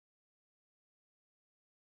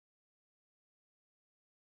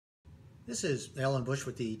This is Alan Bush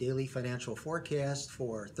with the Daily Financial Forecast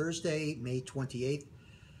for Thursday, May 28th.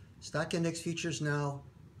 Stock index futures now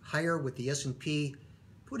higher with the S&P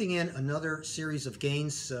putting in another series of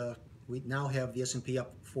gains. We now have the S&P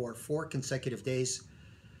up for 4 consecutive days.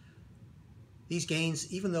 These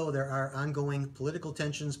gains, even though there are ongoing political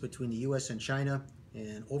tensions between the U.S. and China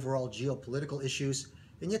and overall geopolitical issues,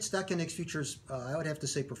 and yet stock index futures, I would have to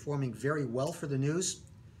say, performing very well for the news.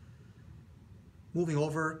 Moving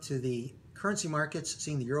over to the currency markets,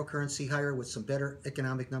 seeing the euro currency higher with some better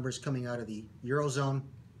economic numbers coming out of the eurozone.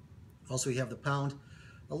 Also, we have the pound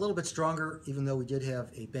a little bit stronger, even though we did have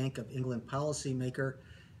a Bank of England policymaker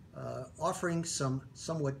offering some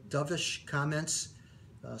somewhat dovish comments.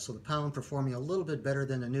 So the pound performing a little bit better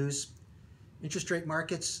than the news. Interest rate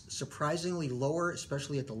markets surprisingly lower,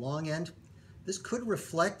 especially at the long end. This could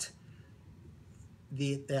reflect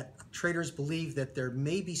that traders believe that there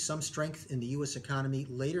may be some strength in the U.S. economy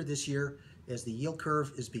later this year as the yield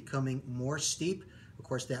curve is becoming more steep. Of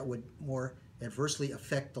course, that would more adversely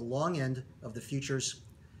affect the long end of the futures,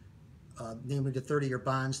 namely the 30-year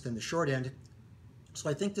bonds, than the short end. So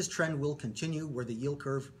I think this trend will continue where the yield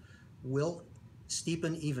curve will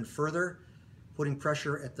steepen even further, putting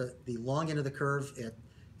pressure at the long end of the curve.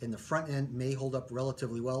 In the front end may hold up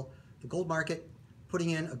relatively well. The gold market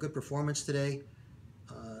putting in a good performance today.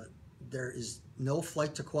 There is no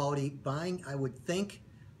flight to quality buying. I would think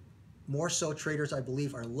more so traders, I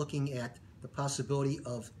believe, are looking at the possibility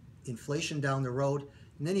of inflation down the road.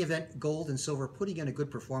 In any event, gold and silver putting in a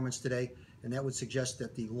good performance today, and that would suggest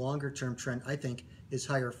that the longer term trend, I think, is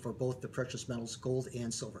higher for both the precious metals, gold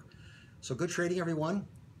and silver. So good trading, everyone.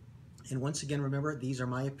 And once again, remember, these are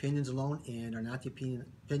my opinions alone and are not the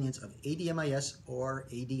opinions of ADMIS or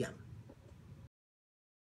ADM.